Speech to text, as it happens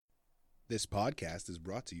This podcast is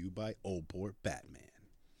brought to you by Old Port Batman,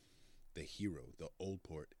 the hero the Old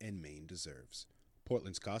Port and Maine deserves.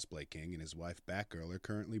 Portland's cosplay king and his wife Batgirl are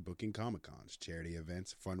currently booking Comic-Cons, charity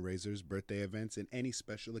events, fundraisers, birthday events, and any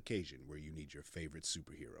special occasion where you need your favorite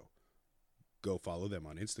superhero. Go follow them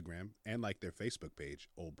on Instagram and like their Facebook page,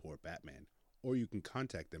 Old Port Batman, or you can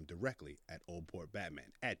contact them directly at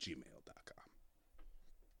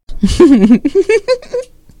oldportbatman@gmail.com.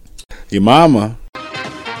 Your mama.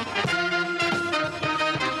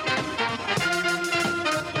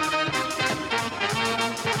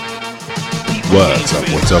 What's up?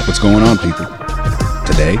 What's up? What's going on, people?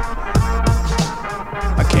 Today,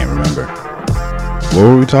 I can't remember. What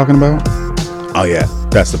were we talking about? Oh, yeah.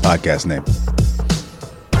 That's the podcast name.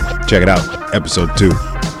 Check it out. Episode 2.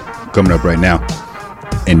 Coming up right now.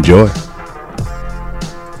 Enjoy.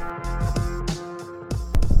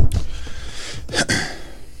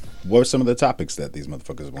 What were some of the topics that these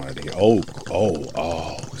motherfuckers wanted to hear? Oh,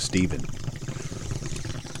 Steven.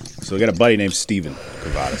 So we got a buddy named Steven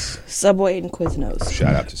Cavadas. Subway and Quiznos.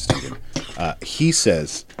 Shout out to Steven. He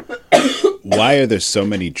says, why are there so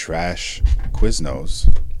many trash Quiznos?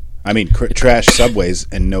 I mean, trash Subways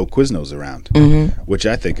and no Quiznos around? Mm-hmm. Which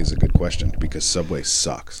I think is a good question because Subway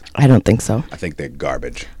sucks. I don't think so. I think they're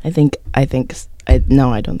garbage. I don't think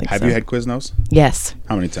Have so. you had Quiznos? Yes.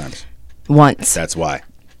 How many times? Once. That's why.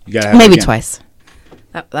 You gotta have Maybe it again. twice.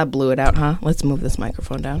 That blew it out, huh? Let's move this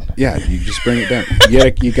microphone down. Yeah, you just bring it down. You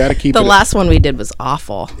gotta keep the it. last one we did was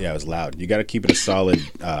awful. Yeah, it was loud. You gotta keep it a solid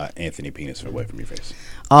Anthony penis away from your face.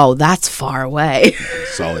 Oh, that's far away.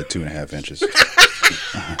 Solid 2.5 inches.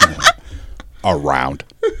 Around.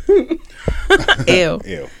 Ew.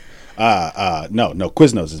 Ew. No,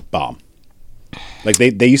 Quiznos is bomb. Like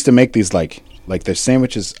they used to make these like their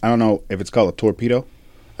sandwiches. I don't know if it's called a torpedo.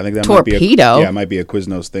 I think that torpedo. It might be a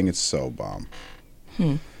Quiznos thing. It's so bomb.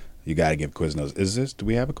 You gotta give Quiznos. Do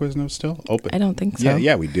we have a Quiznos still open? I don't think so.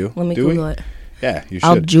 Yeah, we do. Let me do Google we? it. Yeah, you should.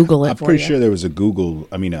 I'll Google it I'm for pretty you. sure there was a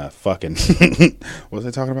fucking. What was I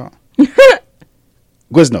talking about?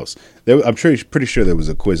 Quiznos. I'm pretty sure there was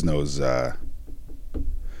a Quiznos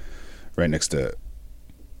right next to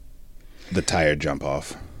the tire jump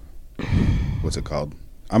off. What's it called?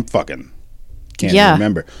 I'm fucking can't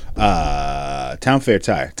remember. Town Fair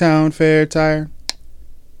Tire. Town Fair Tire.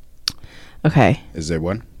 Okay. Is there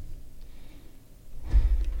one?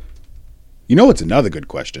 You know what's another good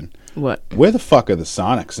question? What? Where the fuck are the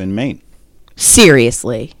Sonics in Maine?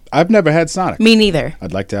 Seriously. I've never had Sonic. Me neither.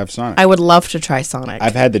 I'd like to have Sonic. I would love to try Sonic.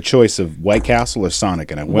 I've had the choice of White Castle or Sonic,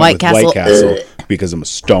 and I went White with Castle. White Castle because I'm a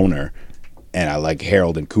stoner, and I like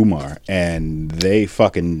Harold and Kumar, and they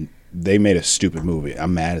made a stupid movie.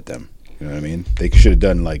 I'm mad at them. You know what I mean? They should have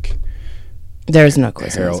done like There's no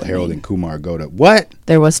Quiznos. Harold and Kumar go to what?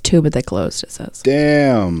 There was 2, but they closed. It says.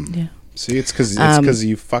 Damn. Yeah. See, it's because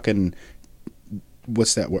you fucking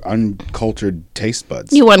what's that? We're uncultured taste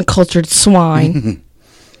buds. You uncultured swine.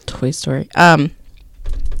 Toy Story. What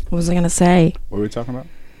was I gonna say? What were we talking about?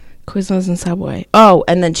 Quiznos and Subway. Oh,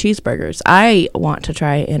 and then cheeseburgers. I want to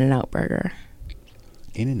try In-N-Out Burger.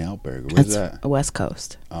 In-N-Out Burger. Where's It's that? West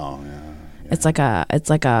Coast. Oh yeah. It's like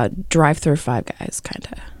a drive-through Five Guys kind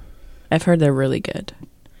of. I've heard they're really good.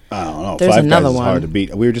 I don't know. There's Five another Guys is one. hard to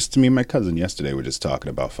beat. Me and my cousin yesterday were just talking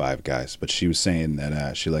about Five Guys, but she was saying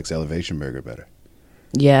that she likes Elevation Burger better.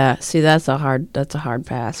 Yeah, see that's a hard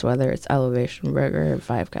pass. Whether it's Elevation Burger or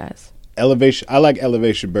Five Guys. I like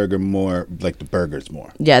Elevation Burger more, like the burgers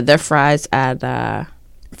more. Yeah, their fries at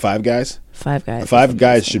Five Guys. Five Guys. Five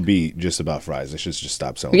Guys should be just about fries. They should just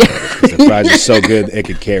stop selling burgers because their fries are so good it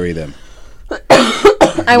could carry them.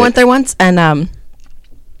 I went there once and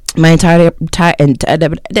my entire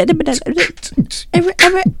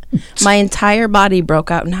body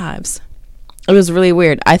broke out in hives. It was really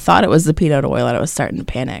weird. I thought it was the peanut oil and I was starting to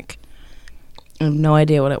panic. I have no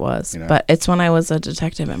idea what it was, but it's when I was a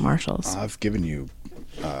detective at Marshall's. I've given you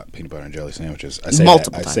peanut butter and jelly sandwiches. I say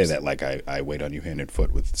that like I wait on you hand and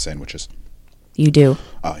foot with sandwiches. You do?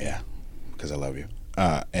 Oh yeah, because I love you.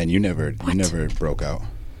 And you never broke out.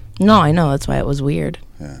 No, I know. That's why it was weird.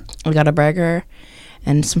 Yeah. I got a burger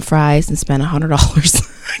and some fries and spent $100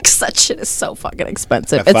 because that shit is so fucking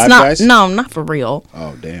expensive. At It's Five not. Guys? No, not for real.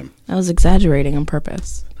 Oh damn. I was exaggerating on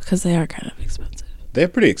purpose because they are kind of expensive. They're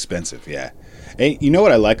pretty expensive, yeah. And you know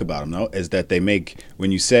what I like about them though is that they make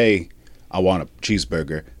when you say I want a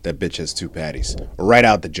cheeseburger, that bitch has 2 patties right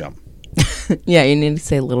out the jump. Yeah, you need to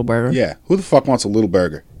say little burger. Yeah. Who the fuck wants a little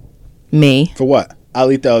burger? Me. For what?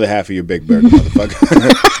 I'll eat the other half of your big burger,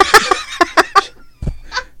 motherfucker.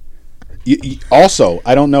 Also,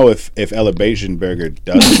 I don't know if Elevation Burger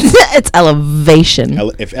does. It's Elevation.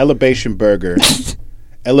 If Elevation Burger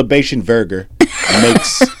Elevation Burger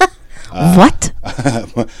makes what?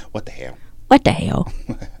 What the hell? What the hell?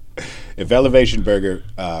 If Elevation Burger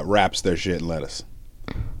wraps their shit in lettuce.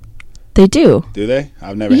 They do. Do they?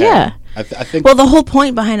 I've never had it. I think. Well, the whole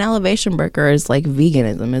point behind Elevation Burger is like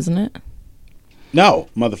veganism, isn't it? No,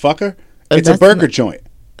 motherfucker. It's a burger joint.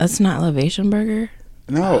 That's not Elevation Burger?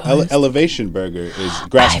 No, Elevation Burger is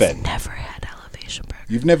grass-fed. I've never had Elevation Burger.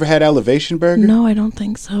 You've never had Elevation Burger? No, I don't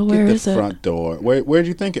think so. Where is it? Get the front door. Where do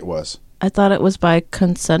you think it was? I thought it was by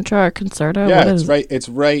Concentra or Concerta. Yeah, it's right. It's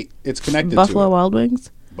right. It's connected Buffalo to Wild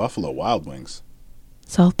Wings? Buffalo Wild Wings.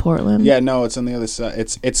 South Portland? Yeah, no, it's on the other side.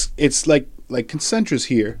 It's like Concentra's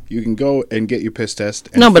here. You can go and get your piss test.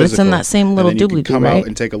 And no, but it's in that same little doobly-doo, right? You can come out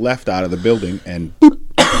and take a left out of the building and...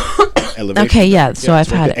 Elevation. Okay, yeah, so I've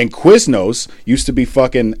had it. And Quiznos used to be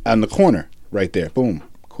fucking on the corner right there. Boom.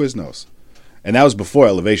 Quiznos. And that was before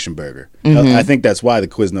Elevation Burger. Mm-hmm. I think that's why the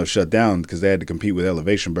Quiznos shut down, because they had to compete with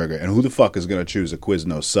Elevation Burger. And who the fuck is going to choose a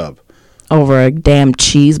Quiznos sub? Over a damn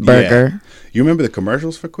cheeseburger. Yeah. You remember the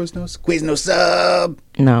commercials for Quiznos? Quiznos sub.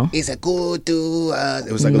 No. It's a good to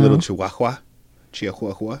it was like a little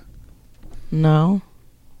chihuahua. No.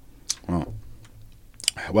 Oh.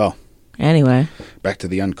 Well. Anyway. Back to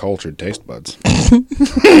the uncultured taste buds.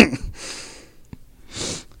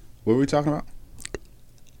 What were we talking about?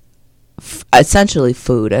 Essentially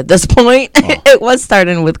food at this point. Oh. It was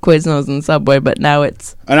starting with Quiznos and Subway, but now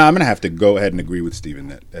it's... And I'm going to have to go ahead and agree with Steven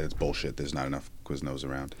that it's bullshit. There's not enough Quiznos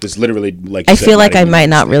around. There's literally, like I feel like I might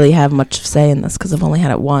not really have much say in this because I've only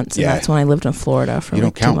had it once, and that's when I lived in Florida for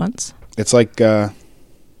like 2 months. It's like... I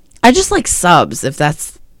just like subs, if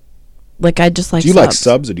that's... Like, I just like subs. Do you like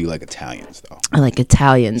subs or do you like Italians, though? I like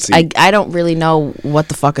Italians. See, I don't really know what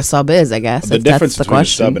the fuck a sub is, I guess. The difference between a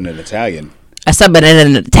sub and an Italian... A sub and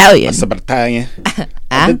an Italian. A sub and Italian.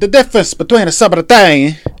 The difference between a sub and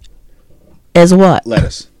Italian... Is what?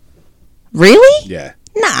 Lettuce. Really? Yeah.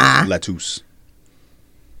 Nah. Lettuce.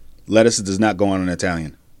 Lettuce does not go on an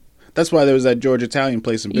Italian. That's why there was that George Italian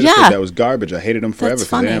place in Biscuit that was garbage. I hated them forever because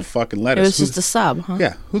they didn't have fucking lettuce. It was just a sub, huh?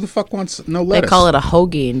 Yeah. Who the fuck wants no lettuce? They call it a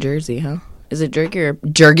hoagie in Jersey, huh? Is it jerky or...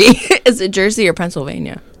 Jerky? Is it Jersey or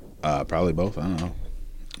Pennsylvania? Probably both. I don't know.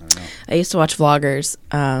 I used to watch vloggers.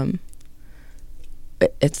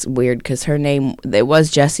 It's weird because her name... It was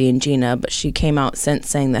Jessie and Gina, but she came out since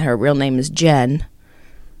saying that her real name is Jen.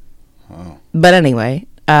 Oh. But anyway...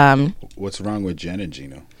 What's wrong with Jen and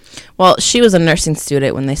Gina? Well, she was a nursing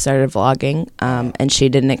student when they started vlogging, and she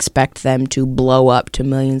didn't expect them to blow up to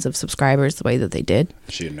millions of subscribers the way that they did.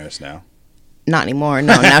 Is she a nurse now? Not anymore.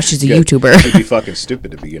 No, now she's a YouTuber. She'd be fucking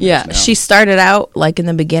stupid to begin with. Yeah, she started out, like, in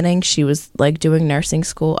the beginning, she was, like, doing nursing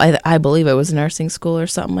school. I believe it was nursing school or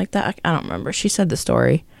something like that. I don't remember. She said the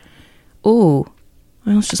story. Ooh, I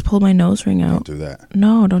almost just pulled my nose ring out. Don't do that.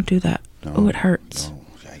 No, don't do that. No, oh, it hurts. No,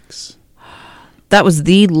 yikes. That was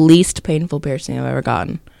the least painful piercing I've ever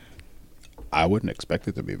gotten. I wouldn't expect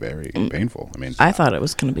it to be very painful. I mean, I thought it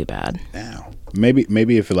was going to be bad. Now,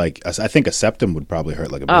 maybe if it, like, I think a septum would probably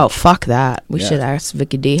hurt like a bitch. Oh, fuck that. We should ask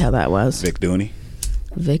Vicky D how that was. Vic Dooney.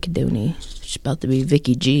 Vic Dooney. She's about to be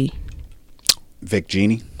Vicky G. Vic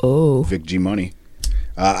Genie. Oh. Vic G Money.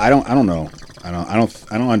 I don't know. I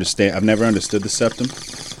don't understand. I've never understood the septum.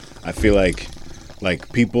 I feel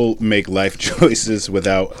like people make life choices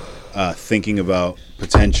without thinking about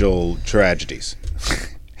potential tragedies.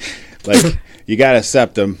 Like, you got a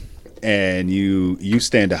septum, and you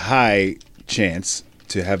stand a high chance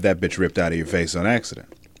to have that bitch ripped out of your face on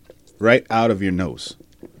accident. Right out of your nose.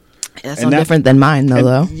 That's no different than mine,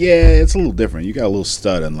 though. Yeah, it's a little different. You got a little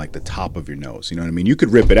stud on, like, the top of your nose. You know what I mean? You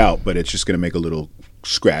could rip it out, but it's just going to make a little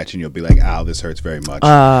scratch, and you'll be like, ow, this hurts very much.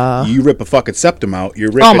 You rip a fucking septum out, you're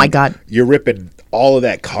ripping... Oh, my God. You're ripping all of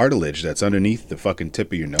that cartilage that's underneath the fucking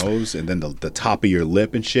tip of your nose, and then the top of your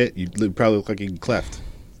lip and shit. You probably look like you cleft.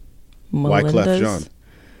 Why cleft John?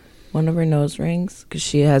 One of her nose rings, because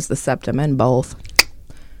she has the septum and both.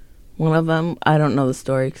 One of them, I don't know the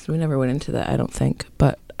story, because we never went into that, I don't think.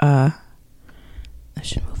 But, I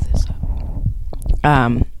should move this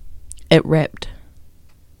up. It ripped.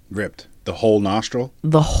 Ripped? The whole nostril?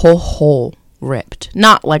 The whole hole ripped.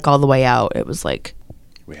 Not, like, all the way out. It was, like...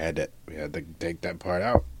 We had to take that part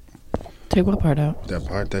out. Take what part out? That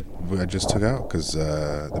part that I just took out, because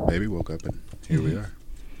the baby woke up, and here we are.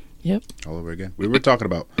 Yep. All over again. We were talking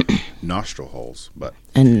about nostril holes, but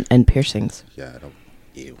and piercings. Yeah, I don't.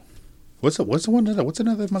 Ew. What's another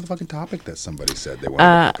motherfucking topic that somebody said they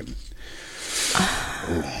wanted to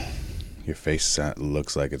fucking... Your face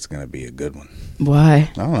looks like it's gonna be a good one.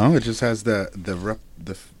 Why? I don't know. It just has the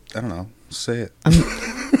I don't know. Say it.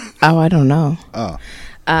 I don't know. Oh.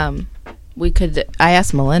 I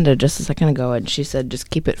asked Melinda just a second ago, and she said just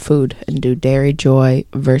keep it food and do Dairy Joy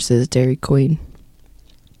versus Dairy Queen.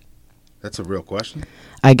 That's a real question?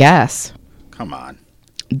 I guess. Come on.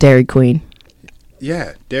 Dairy Queen.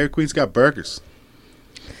 Yeah, Dairy Queen's got burgers.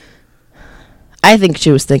 I think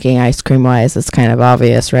she was thinking ice cream wise. It's kind of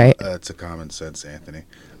obvious, right? That's a common sense, Anthony.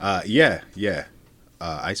 Yeah.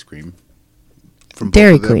 Ice cream. From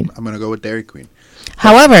Dairy Queen. I'm going to go with Dairy Queen.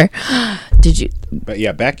 However, did you... But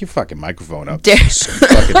yeah, back your fucking microphone up.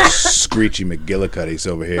 Fucking Screechy McGillicuddy's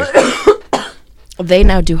over here. They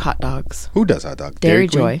now do hot dogs. Who does hot dogs? Dairy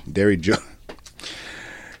Queen? Joy. Dairy Joy.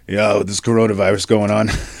 Yo, with this coronavirus going on,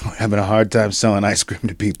 we're having a hard time selling ice cream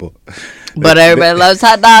to people. But everybody loves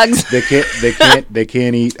hot dogs. They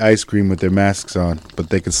can't eat ice cream with their masks on, but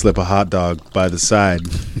they can slip a hot dog by the side,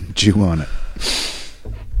 chew on it.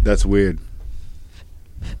 That's weird.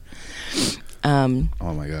 Oh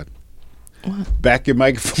my god. What? Back your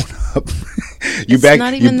microphone up.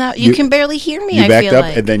 Not even that. You can barely hear me. You I backed feel up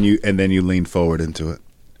like. and then you leaned forward into it.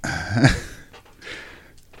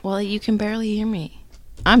 Well, you can barely hear me.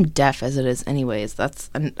 I'm deaf as it is, anyways.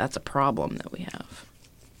 That's a problem that we have.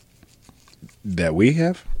 That we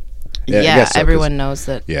have? Yeah, I guess so, everyone knows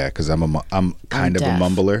that. Yeah, because I'm kind of deaf. a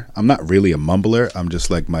mumbler. I'm not really a mumbler. I'm just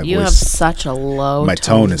like my You voice. have such a low. My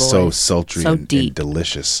tone is voice. so sultry so and deep.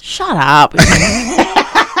 delicious. Shut up.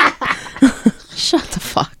 Shut the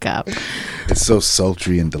fuck up. It's so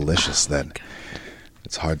sultry and delicious that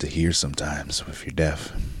it's hard to hear sometimes if you're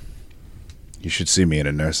deaf. You should see me in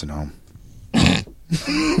a nursing home.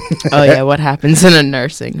 Oh yeah, what happens in a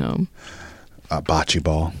nursing home? Bocce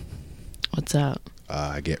ball. What's that?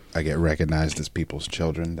 I get recognized as people's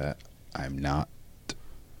children that I'm not.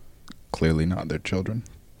 Clearly not their children.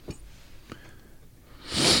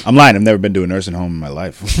 I'm lying. I've never been to a nursing home in my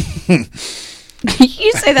life.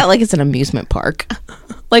 You say that like it's an amusement park.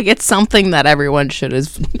 Like it's something that everyone should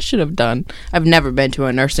have done. I've never been to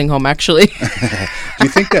a nursing home, actually. Do you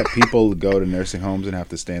think that people go to nursing homes and have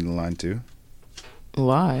to stand in line too?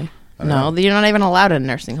 Why? No, you're not even allowed in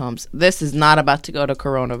nursing homes. This is not about to go to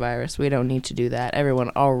coronavirus. We don't need to do that. Everyone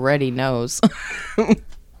already knows.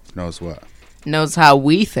 Knows what? Knows how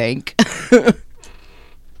we think.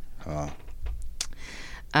 Oh.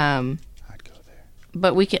 I'd go there.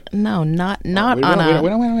 But we can not We on don't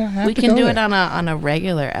a. have We to can go do there. it on a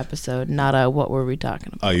regular episode, not a what were we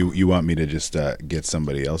talking about? Oh, you want me to just get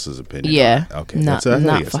somebody else's opinion? Yeah. On it? Okay. Not that's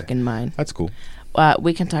not fucking mine. That's cool.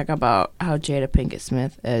 We can talk about how Jada Pinkett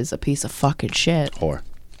Smith is a piece of fucking shit. Whore.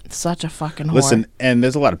 Such a fucking whore. Listen, and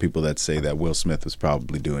there's a lot of people that say that Will Smith was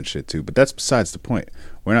probably doing shit too, but that's besides the point.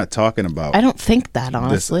 We're not talking about. I don't think that,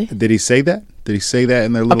 honestly. Did he say that? Did he say that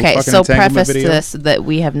in their little Okay, fucking so entanglement preface video? this that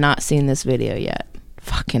we have not seen this video yet.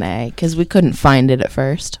 Fucking A, because we couldn't find it at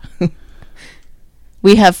first.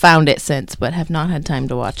 We have found it since, but have not had time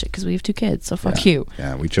to watch it because we have 2 kids, so fuck you.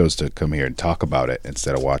 Yeah, we chose to come here and talk about it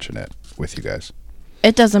instead of watching it with you guys.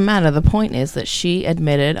 It doesn't matter. The point is that she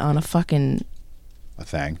admitted on a fucking... A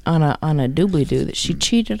thing. On a doobly-doo that she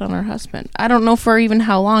cheated on her husband. I don't know for even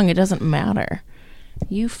how long. It doesn't matter.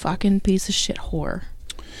 You fucking piece of shit whore.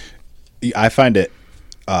 I find it...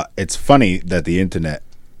 it's funny that the internet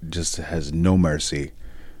just has no mercy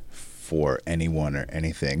for anyone or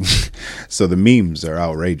anything. So the memes are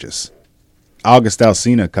outrageous. August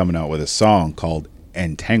Alsina coming out with a song called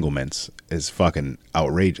Entanglements is fucking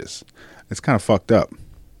outrageous. It's kind of fucked up.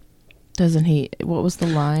 Doesn't he? What was the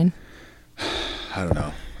line? I don't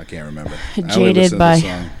know. I can't remember. Jaded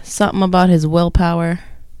by something about his willpower.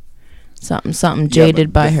 Something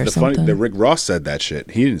jaded by her something. Funny, Rick Ross said that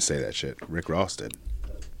shit. He didn't say that shit. Rick Ross did.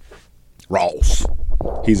 Ross.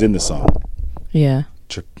 He's in the song. Yeah.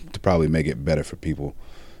 To probably make it better for people.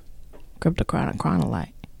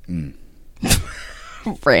 Chronolite.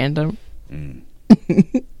 Random. You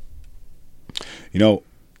know,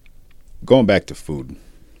 going back to food,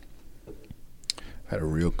 I had a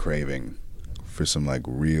real craving for some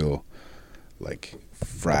real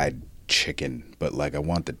fried chicken, but I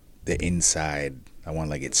want the inside. I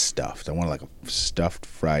want it stuffed. I want a stuffed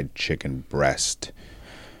fried chicken breast.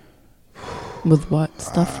 With what?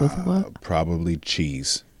 Stuffed with what? Probably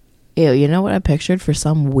cheese. Ew, you know what I pictured for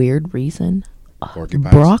some weird reason?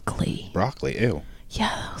 Porcupines. Broccoli. Broccoli, ew.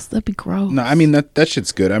 Yeah, that'd be gross. No, I mean, that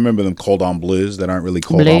shit's good. I remember them cordon bleus that aren't really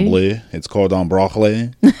cordon bleu. It's cordon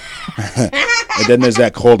broccoli. And then there's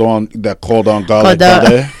that cordon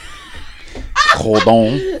garlic.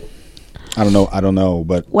 Cordon. I don't know,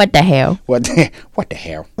 but what the hell? What the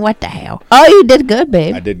hell? What the hell? Oh, you did good,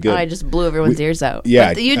 babe. I did good. Oh, I just blew everyone's ears out.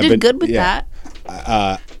 Yeah, but you did good with that.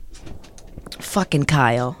 Fucking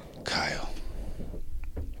Kyle.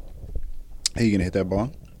 Hey, you gonna hit that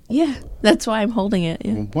bong? Yeah, that's why I'm holding it.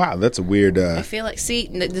 Yeah. Wow, that's a weird. I feel like, see,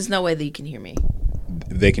 there's no way that you can hear me.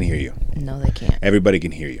 They can hear you. No, they can't. Everybody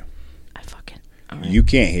can hear you. All right. You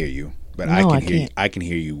can't hear you, but No, I I can hear you. can't. I can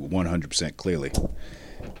hear you 100% clearly.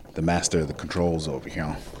 The master of the controls over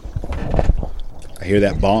here. I hear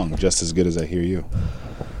that bong just as good as I hear you.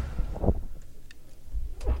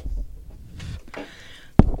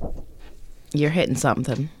 You're hitting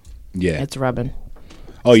something. Yeah. It's rubbing.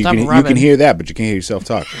 Oh, you Stop can rubbing. hear that, but you can't hear yourself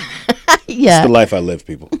talk. Yeah. It's the life I live,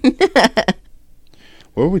 people.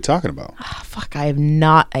 What were we talking about? Oh, fuck, I have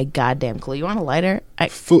not a goddamn clue. You want a lighter?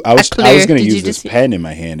 Food. I was clear. going to Did you use this just- pen in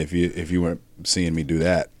my hand if you weren't seeing me do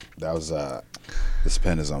that. That was this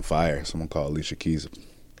pen is on fire. Someone call Alicia Keys.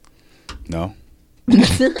 No.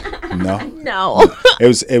 No. No.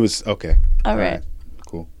 It was okay. All right.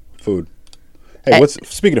 Cool. Food. Hey,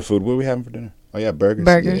 speaking of food, what are we having for dinner? Oh yeah, burgers.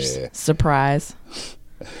 Burgers. Yeah. Surprise.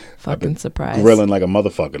 Fucking surprise. Grilling like a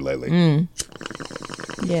motherfucker lately.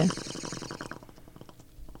 Yeah.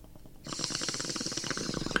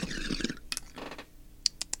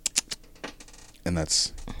 And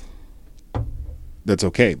that's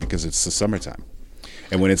okay because it's the summertime.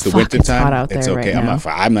 And when it's the Fuck, winter it's hot time, out it's there okay. right now.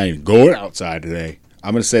 I'm not even going outside today.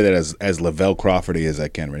 I'm gonna say that as Lavelle Crawfordy as I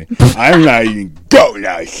can. Ready? I'm not even going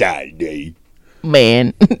outside today.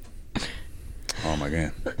 Man. Oh my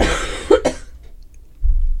god,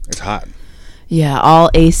 it's hot. Yeah, all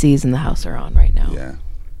ACs in the house are on right now. Yeah,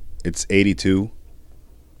 it's 82.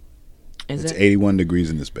 Is It's it? 81 degrees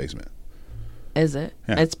in this basement. Is it?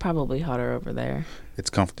 Yeah. It's probably hotter over there. It's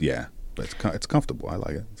comfortable. Yeah, but it's comfortable. I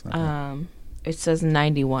like it. It's not bad. It says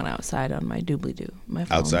 91 outside on my doobly-doo. My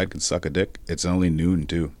phone. Outside can suck a dick. It's only noon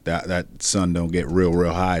too. That sun don't get real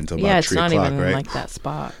high until Yeah, about it's 3 not o'clock, even right? like that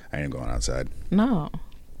spot. I ain't going outside. No.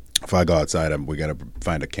 If I go outside, we gotta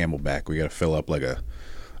find a Camelback. We gotta fill up like a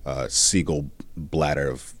seagull bladder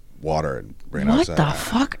of water and bring it What outside. the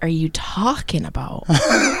fuck are you talking about?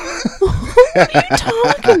 What are you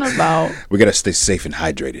talking about? We gotta stay safe and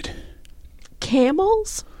hydrated.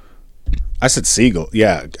 Camels? I said seagull.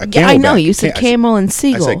 Yeah, a Yeah, I know. Camelback. You said camel and I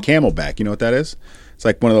seagull. said Camelback. You know what that is? It's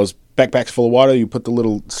like one of those backpacks full of water. You put the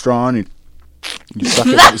little straw in. You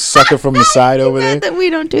suck it from the side over there. That we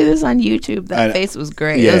don't do this on YouTube. That face was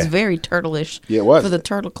great. Yeah. It was very turtle-ish. Yeah, it was. For the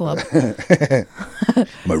Turtle Club.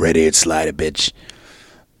 I'm a red-haired slider, bitch.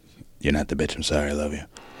 You're not the bitch. I'm sorry. I love you.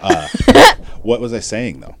 What was I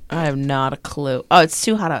saying, though? I have not a clue. Oh, it's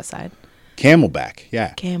too hot outside. Camelback.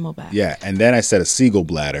 Yeah. Camelback. Yeah. And then I said a seagull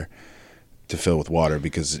bladder to fill with water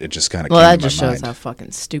because it just kind of Well, came that to my just shows mind. how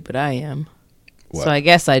fucking stupid I am. What? So I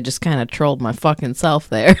guess I just kind of trolled my fucking self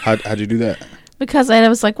there. How'd you do that? Because I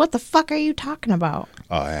was like, what the fuck are you talking about?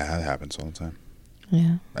 Oh, yeah. That happens all the time.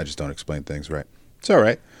 Yeah. I just don't explain things right. It's all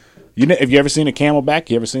right. Have you ever seen a Camelback?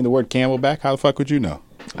 You ever seen the word Camelback? How the fuck would you know?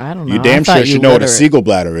 I don't know. You damn I thought sure should know what a literate. seagull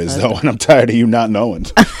bladder is, though, and I'm tired of you not knowing.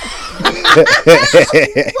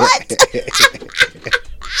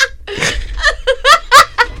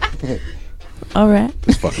 All right.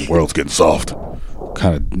 This fucking world's getting soft. What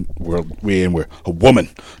kind of world we in where a woman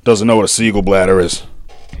doesn't know what a seagull bladder is?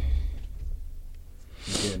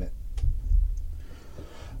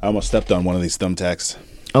 I almost stepped on one of these thumbtacks.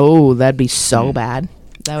 Oh, that'd be so bad.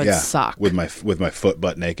 That would suck. with my foot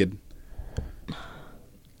butt naked.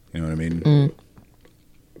 You know what I mean?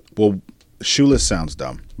 Well, shoeless sounds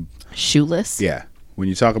dumb. Shoeless? Yeah, when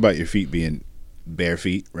you talk about your feet being bare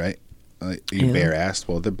feet, right? You bare assed.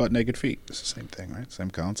 Well, they're butt naked feet. It's the same thing, right?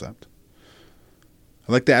 Same concept.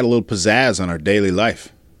 I like to add a little pizzazz on our daily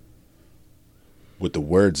life with the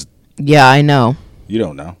words. Yeah, I know. You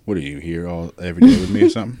don't know. What are you here every day with me or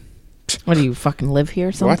something? What, do you fucking live here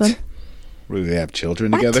or something? What do they have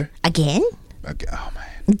children together? Again? Okay. Oh man.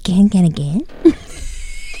 Again?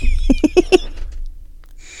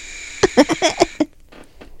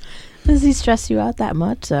 Does he stress you out that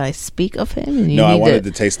much that I speak of him? And you No, I need wanted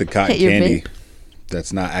to taste the cotton hit your candy. vape?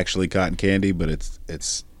 That's not actually cotton candy, but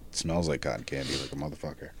it smells like cotton candy, like a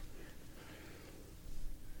motherfucker.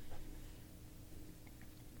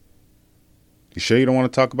 You sure you don't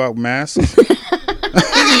want to talk about masks?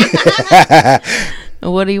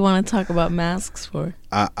 What do you want to talk about masks for?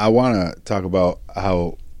 I want to talk about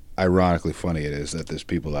how ironically funny it is that there's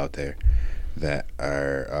people out there that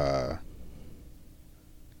are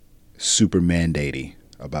super mandatey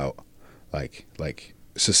about like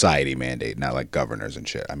society mandate, not like governors and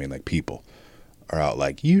shit. I mean, like people are out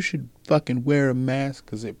like, you should fucking wear a mask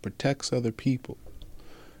because it protects other people,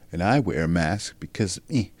 and I wear a mask because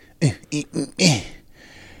and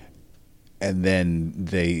then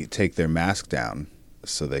they take their mask down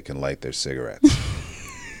so they can light their cigarettes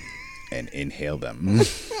and inhale them.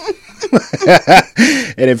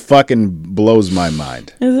 And it fucking blows my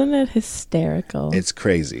mind. Isn't it hysterical? It's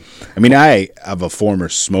crazy. I mean, I have a former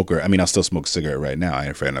smoker. I mean, I'll still smoke a cigarette right now. I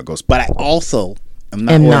ain't afraid of no ghosts. But I also am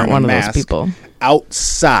not wearing one a of mask those people.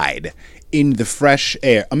 outside in the fresh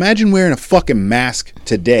air. Imagine wearing a fucking mask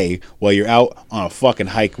today while you're out on a fucking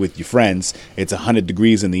hike with your friends. It's 100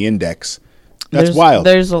 degrees in the index. That's wild.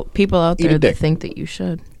 There's people out Eat a there dick. that think that you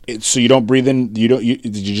should. So you don't breathe in. You're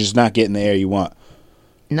just not getting the air you want.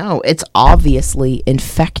 No, it's obviously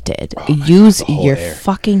infected. Use the whole your air.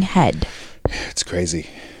 fucking head. It's crazy.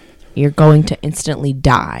 You're going to instantly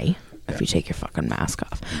die if you take your fucking mask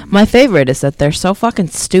off. My favorite is that they're so fucking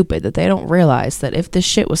stupid that they don't realize that if this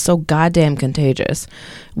shit was so goddamn contagious,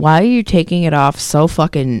 why are you taking it off so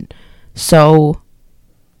fucking so...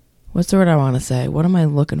 What's the word I want to say? What am I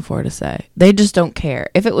looking for to say? They just don't care.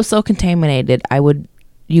 If it was so contaminated,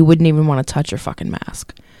 you wouldn't even want to touch your fucking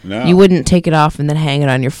mask. No. You wouldn't take it off and then hang it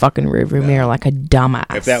on your fucking rearview mirror like a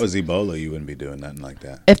dumbass. If that was Ebola, you wouldn't be doing nothing like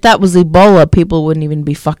that. If that was Ebola, people wouldn't even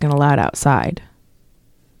be fucking allowed outside.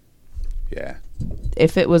 Yeah.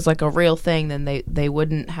 If it was like a real thing, then they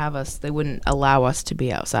wouldn't have us. They wouldn't allow us to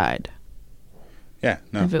be outside. Yeah.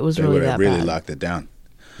 No. If it was they really would have that really bad. locked it down.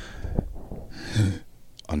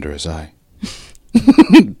 Under his eye.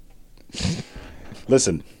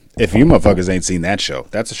 Listen, if you motherfuckers ain't seen that show,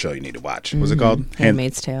 that's a show you need to watch. What's it called?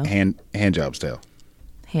 Handmaid's Tale. Handjob's Tale.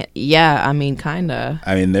 Yeah, I mean, kinda.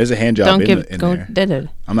 I mean, there's a hand job in there. Did it?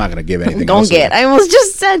 I'm not gonna give anything. Don't else get. away. I almost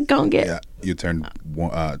just said don't get. Yeah, you turned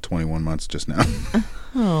 21 months just now.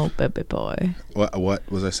 Oh, baby boy. What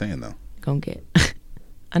was I saying though? Don't get.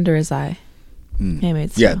 Under his eye.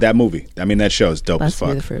 Handmaid's Yeah, Tale. that movie. I mean, that show is dope as Blessed be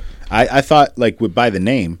fuck. the fruit. I thought like by the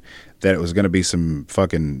name that it was gonna be some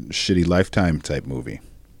fucking shitty Lifetime type movie,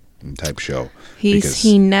 type show. because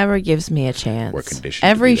He never gives me a chance. we're conditioned to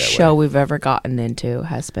Every be that show way. we've ever gotten into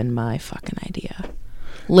has been my fucking idea.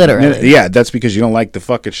 Literally. Yeah, that's because you don't like the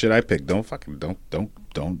fucking shit I picked. Don't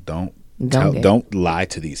lie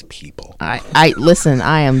to these people. I listen,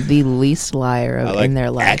 I am the least liar I like in their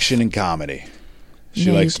life. action and comedy. She Yeah,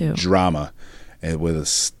 you likes too. drama and with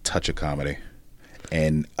a touch of comedy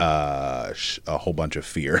and a whole bunch of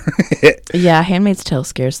fear. Yeah, Handmaid's Tale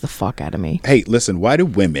scares the fuck out of me. Hey, listen, why do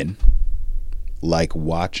women like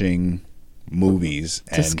watching movies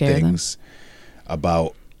To and scare them? things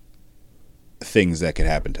about things that could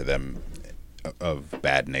happen to them of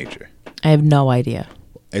bad nature? I have no idea.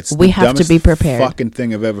 It's We the have to dumbest be prepared. fucking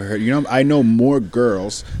thing I've ever heard. You know, I know more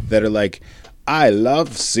girls that are like, I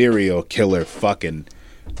love serial killer fucking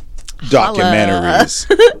documentaries.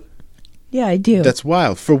 Yeah, I do. That's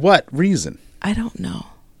wild. For what reason? I don't know.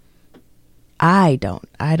 I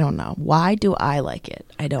don't know. Why do I like it?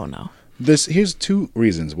 I don't know. Here's two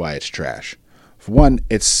reasons why it's trash. For one,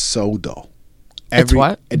 it's so dull. It's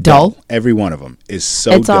what? Dull? Dull? Every one of them is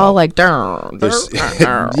so It's dull. all like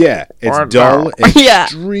yeah, it's dull, Yeah.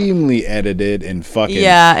 extremely edited and fucking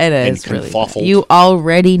Yeah, it is and really. confuffled. Bad. You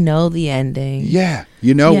already know the ending. Yeah,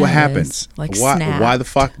 you know Yeah, what it happens. is. Like why Snap. the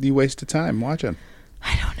fuck do you waste the time watching?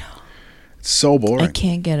 I don't know. It's so boring. I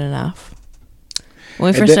can't get enough. When we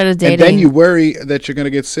And first then- started dating, and then you worry that you're gonna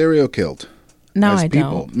get serial killed. no, as I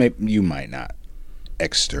people. don't. Maybe you might not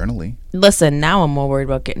externally. Listen, now I'm more worried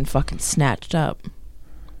about getting fucking snatched up.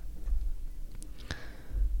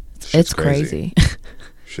 It's crazy.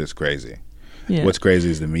 Shit's crazy. Yeah. What's crazy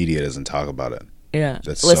is the media doesn't talk about it. Yeah.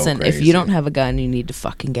 That's so Listen, if crazy. you don't have a gun, you need to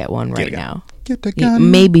fucking get one Get right a gun. now. Get the Yeah, gun.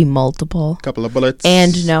 maybe multiple. Couple of bullets.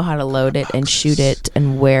 And know how to load it and shoot it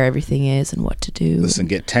and where everything is and what to do. Listen,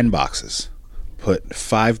 get 10 boxes. Put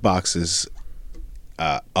 5 boxes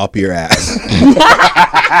up your ass.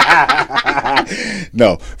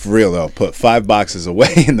 No, for real though. Put 5 boxes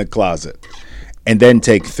away in the closet. And then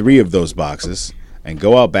take 3 of those boxes and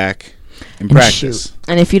go out back and practice. Shoot.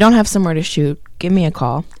 And if you don't have somewhere to shoot, give me a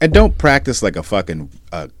call. And don't practice like a fucking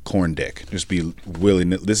corn dick. Just be willing.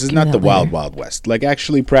 This is Give not me the that Wild lighter. Wild West. Like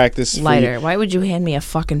actually practice. for Lighter. your- Why would you hand me a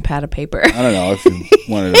fucking pad of paper? I don't know if you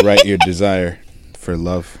wanted to write your desire for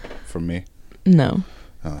love from me. No.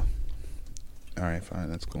 All right, fine.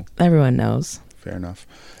 That's cool. Everyone knows. Fair enough.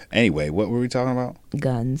 Anyway, what were we talking about?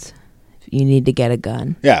 Guns. You need to get a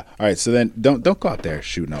gun. Yeah. All right. So then don't go out there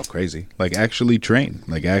shooting all crazy. Like actually train.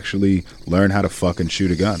 Like actually learn how to fucking shoot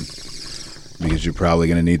a gun. Because you're probably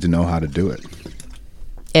going to need to know how to do it.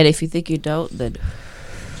 And if you think you don't, then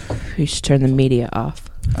you should turn the media off.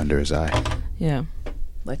 Under his eye. Yeah.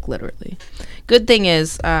 Like literally. Good thing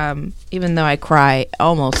is, even though I cry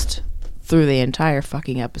almost through the entire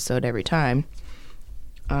fucking episode every time,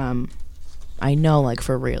 I know, like,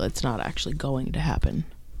 for real, it's not actually going to happen.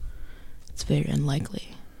 It's very unlikely.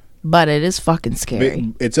 But it is fucking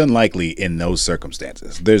scary. It's unlikely in those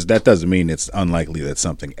circumstances. That doesn't mean it's unlikely that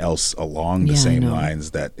something else along the same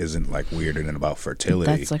lines that isn't like weird and about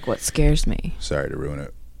fertility. That's like what scares me. Sorry to ruin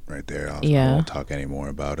it right there. I won't talk anymore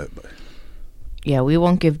about it. But yeah, we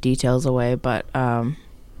won't give details away, but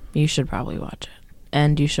you should probably watch it.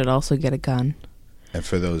 And you should also get a gun. And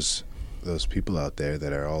for those people out there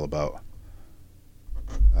that are all about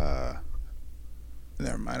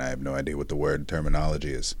never mind, I have no idea what the word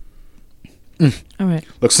terminology is. All right.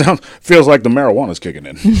 Feels like the marijuana's kicking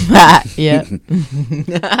in. Yeah.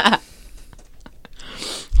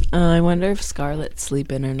 I wonder if Scarlett's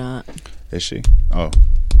sleeping or not. Is she? Oh,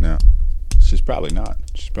 no. She's probably not.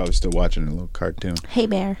 She's probably still watching a little cartoon. Hey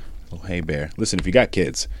Bear. Oh, Hey Bear. Listen, if you got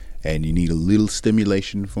kids and you need a little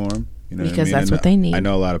stimulation for them, you know because what I mean? that's what they need. I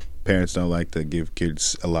know a lot of parents don't like to give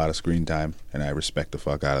kids a lot of screen time, and I respect the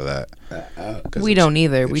fuck out of that. We don't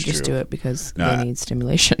either. We just true. do it because they need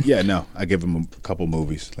stimulation. Yeah, no. I give them a couple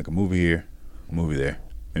movies, like a movie here, a movie there.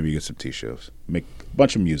 Maybe you get some T-shows. Make a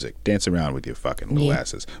bunch of music. Dance around with your fucking little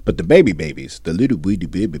asses. But the babies, the little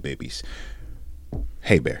baby babies.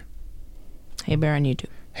 Hey Bear. Hey Bear on YouTube.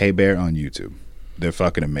 Hey Bear on YouTube. They're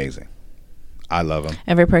fucking amazing. I love them.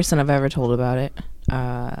 Every person I've ever told about it,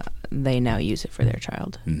 they now use it for their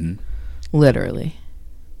child. Mm-hmm. Literally.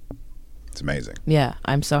 It's amazing. Yeah,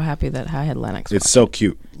 I'm so happy that I had Lennox. It's so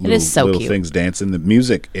cute. It is so little cute. Things dancing. The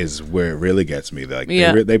music is where it really gets me. Like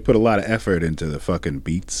they put a lot of effort into the fucking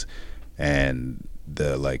beats and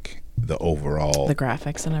the overall the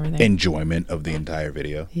graphics and everything. Enjoyment of the entire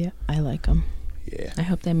video. Yeah, I like them. Yeah. I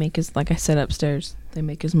hope they make like I said upstairs, they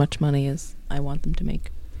make as much money as I want them to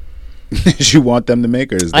make. You want them to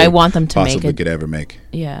make, or is I want them to possibly make it. Could ever make?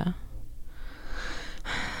 Yeah.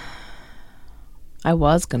 I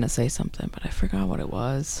was gonna say something, but I forgot what it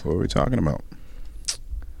was. What were we talking about?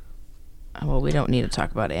 Well, we don't need to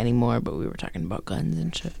talk about it anymore, but we were talking about guns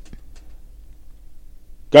and shit.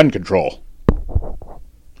 Gun control.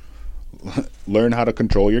 Learn how to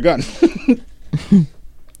control your gun.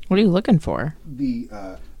 What are you looking for?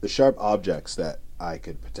 The sharp objects that I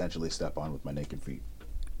could potentially step on with my naked feet.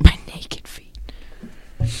 My naked feet.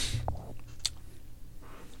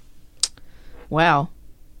 Wow.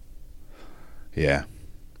 Yeah.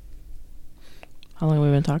 How long have we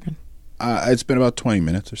been talking? It's been about 20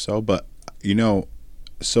 minutes or so, but,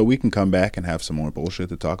 so we can come back and have some more bullshit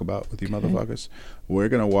to talk about with you motherfuckers. We're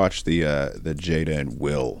going to watch the Jada and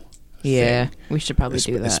Will Yeah, thing. we should probably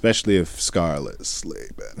do that. Especially if Scarlett's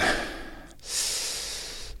sleeping.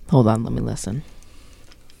 Hold on, let me listen.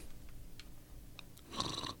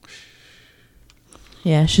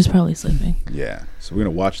 Yeah, she's probably sleeping. Yeah, so we're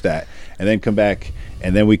going to watch that and then come back,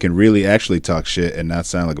 and then we can really actually talk shit and not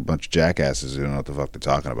sound like a bunch of jackasses who don't know what the fuck they're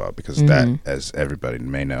talking about, because that, as everybody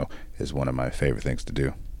may know, is one of my favorite things to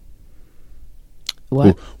do.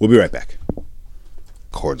 What? We'll be right back.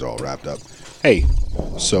 Chords all wrapped up. Hey,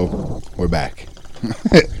 so we're back.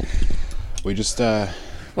 We just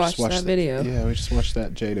watched that video. Yeah, we just watched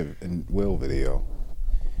that Jada and Will video.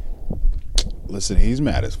 Listen, he's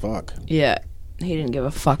mad as fuck. Yeah, he didn't give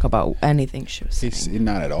a fuck about anything she was saying. He's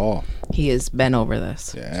not at all. He has been over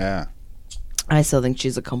this. Yeah. I still think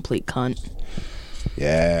she's a complete cunt.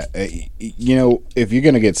 Yeah. If you're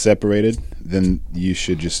going to get separated, then you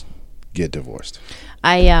should just get divorced.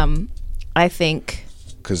 I think...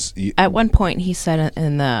 Because at one point he said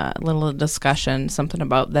in the little discussion something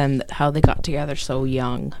about them, how they got together so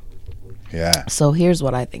young. Yeah. So here's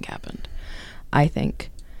what I think happened. I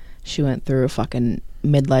think she went through a fucking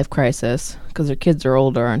midlife crisis because her kids are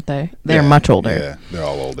older, aren't they? They're much older. Yeah, they're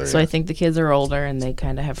all older. So I think the kids are older and they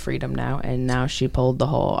kind of have freedom now. And now she pulled the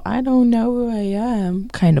whole "I don't know who I am"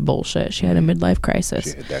 kind of bullshit. She had a midlife crisis.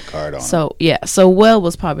 She hit that card on. So yeah. So Will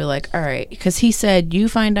was probably like, all right, because he said, "You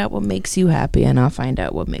find out what makes you happy, and I'll find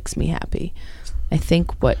out what makes me happy." I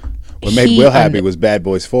think what made Will happy was Bad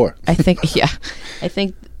Boys 4. I think yeah. I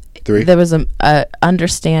think 3. There was a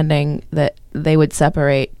understanding that they would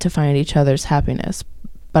separate to find each other's happiness.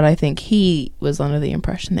 But I think he was under the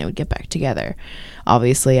impression they would get back together.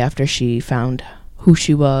 Obviously, after she found who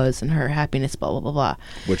she was and her happiness, blah, blah, blah, blah.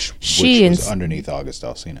 Which was underneath August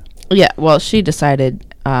Alsina. Yeah, well, she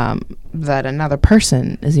decided that another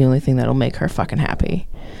person is the only thing that'll make her fucking happy.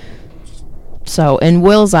 So, in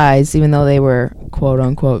Will's eyes, even though they were,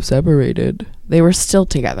 quote-unquote, separated, they were still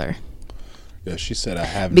together. Yeah, she said, I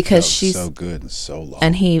haven't because felt she's so good in so long.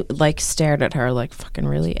 And he stared at her like, fucking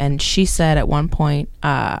really. And she said at one point,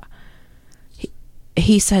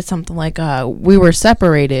 he said something like, we were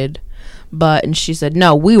separated, and she said,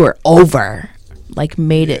 no, we were over.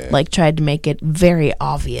 It, tried to make it very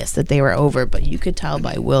obvious that they were over, but you could tell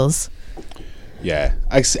by Will's Yeah,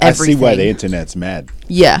 I see why the everything. internet's mad.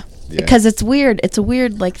 Yeah. Yeah. Because it's weird. It's a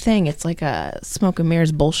weird like thing. It's like a smoke and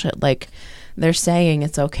mirrors bullshit. Like they're saying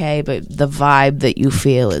it's okay, but the vibe that you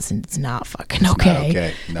feel is it's not fucking okay.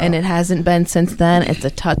 okay, no. And it hasn't been since then. It's a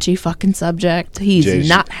touchy fucking subject. He's Jay-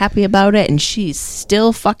 not happy about it, and she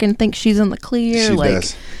still fucking thinks she's in the clear. She like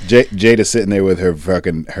does. Jada's sitting there with her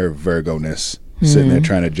Virgo-ness, sitting there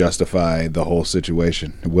trying to justify the whole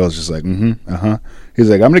situation. And Will's just like, He's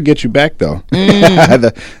like, I'm gonna get you back though.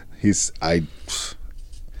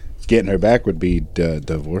 Getting her back would be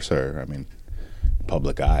divorce her. I mean,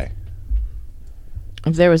 public eye.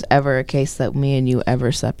 if there was ever a case that me and you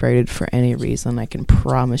ever separated for any reason, I can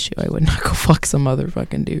promise you I would not go fuck some other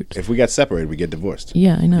fucking dude. If we got separated, we get divorced.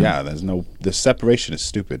 Yeah, I know. Yeah, the separation is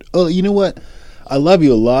stupid. Oh, you know what? I love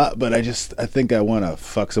you a lot, but I think I want to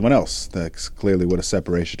fuck someone else. That's clearly what a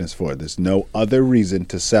separation is for. There's no other reason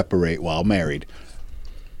to separate while married.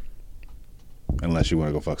 Unless you want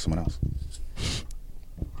to go fuck someone else.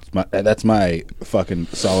 That's my fucking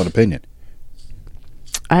solid opinion.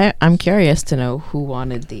 I'm curious to know who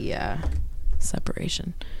wanted the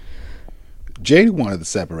separation. Jade wanted the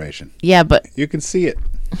separation. Yeah, but You can see it.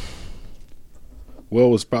 Will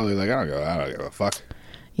was probably like, I don't give a fuck.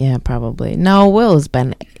 yeah, probably. No, Will has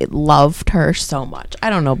loved her so much. I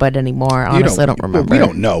don't know about anymore. Honestly, I don't remember. We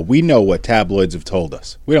don't know. We know what tabloids have told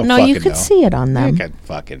us. We don't No, fucking you could know. see it on them. They can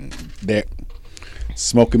fucking... They're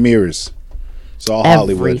smoke and mirrors. It's all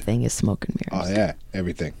Hollywood. Everything is smoke and mirrors. Oh, yeah.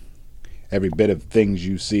 Everything. Every bit of things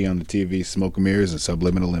you see on the TV, smoke and mirrors and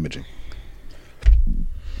subliminal imaging.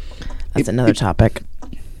 That's another topic.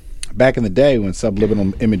 Back in the day when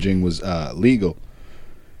subliminal imaging was legal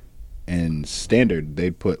and standard,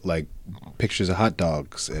 they'd put like pictures of hot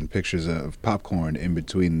dogs and pictures of popcorn in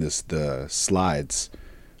between the slides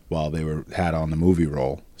while they had on the movie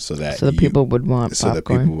roll, so that People would want so that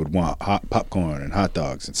popcorn. people would want hot popcorn and hot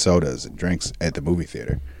dogs and sodas and drinks at the movie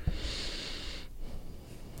theater.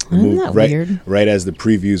 Isn't that weird? Right as the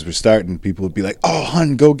previews were starting, people would be like, "Oh,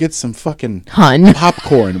 hun, go get some fucking Hun.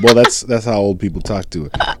 popcorn." Well, that's how old people talk to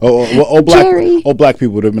it. Old black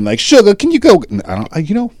people would have been like, "Sugar, can you go?"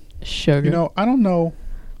 Sugar. I don't know.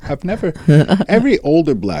 I've never. Every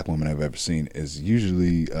older black woman I've ever seen is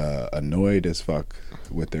usually annoyed as fuck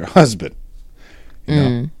with their husband. You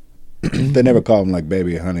know, they never call him like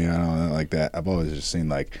baby, honey. I don't know, like that. I've always just seen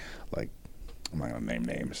like I'm not gonna name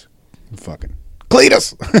names. Fucking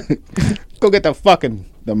Cletus, go get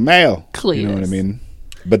the mail. Cletus. You know what I mean?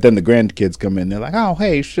 But then the grandkids come in. They're like, "Oh,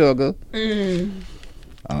 hey, sugar." I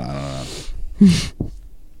don't know.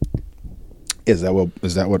 Is that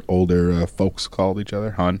what older folks called each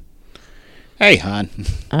other? Hon. Hey, hon.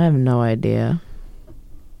 I have no idea.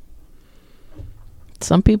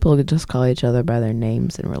 Some people could just call each other by their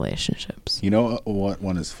names in relationships. You know what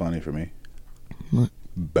one is funny for me? What?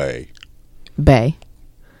 Bae. Bae.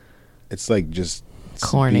 It's like just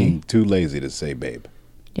Corny. being too lazy to say babe.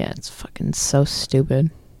 Yeah, it's fucking so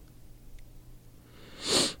stupid.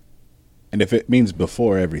 And if it means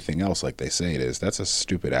before everything else, like they say it is, that's a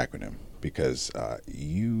stupid acronym because I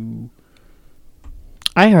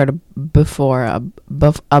heard before,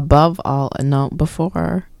 above all, no,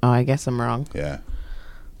 before. Oh, I guess I'm wrong. Yeah,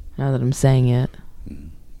 Now that I'm saying it.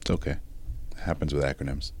 it's okay. It happens with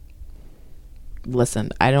acronyms. Listen,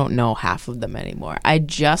 I don't know half of them anymore. I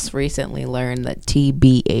just recently learned that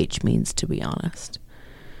TBH means to be honest.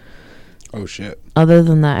 Oh shit. Other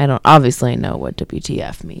than that, I don't obviously know what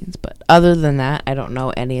WTF means, but other than that, I don't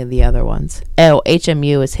know any of the other ones. Oh,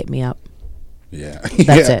 HMU has hit me up. Yeah.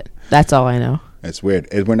 That's it. That's all I know. It's weird.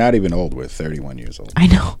 We're not even old. We're 31 years old. I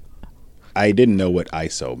know. I didn't know what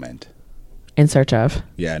ISO meant. In search of.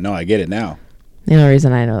 Yeah, no, I get it now. The only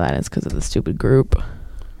reason I know that is because of the stupid group.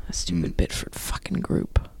 A stupid Bitford fucking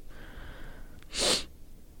group.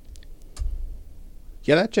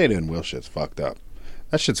 Yeah, that Jada and Will shit's fucked up.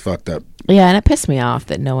 That shit's fucked up. Yeah, and it pissed me off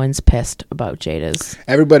that no one's pissed about Jada's.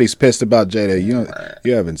 Everybody's pissed about Jada.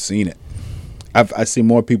 You haven't seen it. I see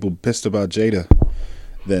more people pissed about Jada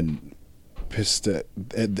than pissed at,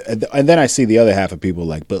 and then I see the other half of people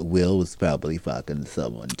like, but Will was probably fucking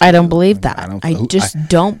someone too. I don't believe that. I don't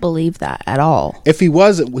don't believe that at all. If he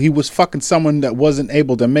was fucking someone that wasn't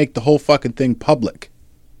able to make the whole fucking thing public.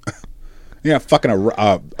 You're not fucking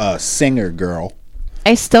a singer girl.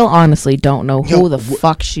 I still honestly don't know who the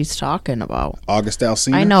fuck she's talking about. August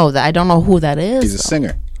Alsina. I know that. I don't know who that is. He's a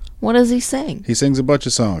singer. What does he sing? He sings a bunch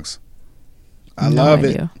of songs. I No love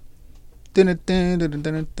idea.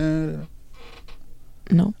 it.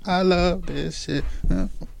 No. I love this shit.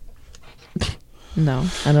 No,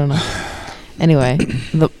 I don't know. Anyway,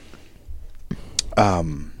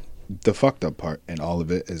 The fucked up part in all of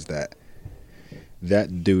it is that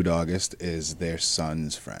That dude August is their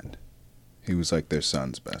son's friend. He was like their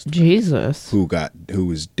son's best friend. Jesus. Who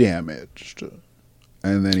was damaged.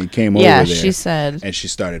 And then he came over Yeah, there. she said And she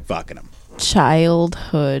started fucking him.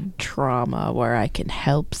 childhood trauma where I can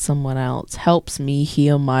help someone else helps me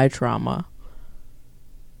heal my trauma.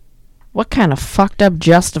 What kind of fucked up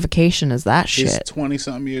justification is that She's shit?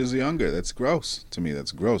 20-something years younger. That's gross. To me,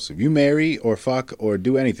 that's gross. If you marry or fuck or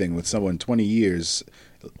do anything with someone 20 years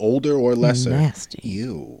older or lesser. Nasty.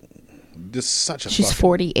 Ew. This is such a She's fucking...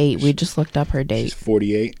 48. We just looked up her date. She's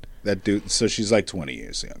 48. That dude... So she's like 20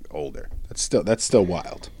 years older. That's still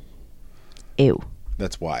wild. Ew.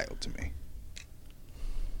 That's wild to me.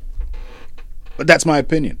 But that's my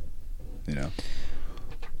opinion. You know?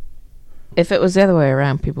 If it was the other way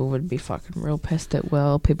around, people would be fucking real pissed at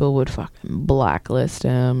Will. People would fucking blacklist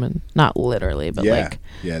him, and not literally, but like,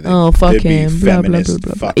 oh fuck him, blah, blah, blah,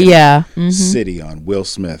 blah, blah. Yeah, city on Will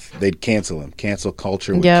Smith. They'd cancel him. Cancel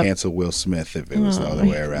culture would cancel Will Smith if it was the other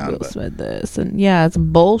way around. Will Smith this, and yeah, it's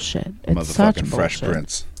bullshit. It's such motherfucking bullshit. Fresh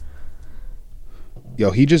Prince.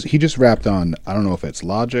 Yo, he just rapped on. I don't know if it's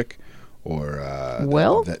Logic or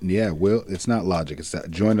Will. Will. It's not Logic. It's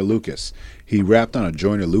that Joyner Lucas. He rapped on a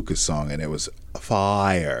Joyner Lucas song, and it was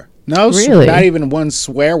fire. No, really? Not even one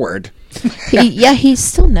swear word. He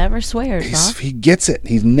still never swears. Huh? He gets it.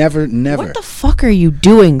 He's never. What the fuck are you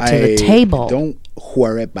doing to the table? Don't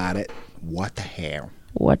worry about it. What the hell?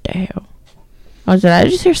 What the hell? Oh, did I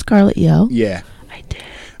just hear Scarlett yell? Yeah, I did.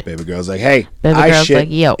 Baby girl's like, hey, Baby I girl's shit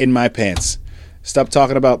like, yo. in my pants. Stop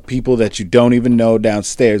talking about people that you don't even know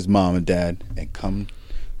downstairs, mom and dad, and come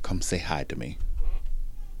say hi to me.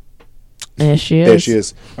 There she is. There she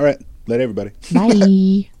is. All right, let everybody. Bye.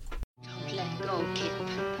 Don't let go, Kip.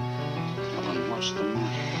 What's the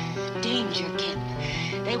matter? Danger, Kip.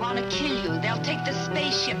 They want to kill you. They'll take the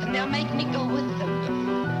spaceship and they'll make me go with them.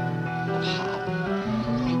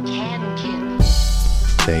 They can, Kip.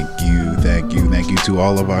 Thank you to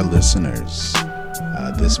all of our listeners.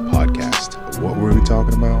 This podcast, what were we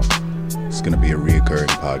talking about? It's going to be a reoccurring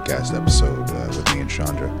podcast episode with me and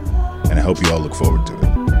Chandra, and I hope you all look forward to it.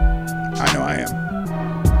 I know I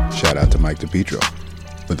am. Shout out to Mike DePietro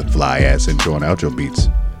with the fly-ass intro and outro beats.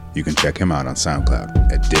 You can check him out on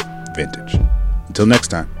SoundCloud at Dip Vintage. Until next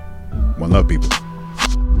time, one love, people.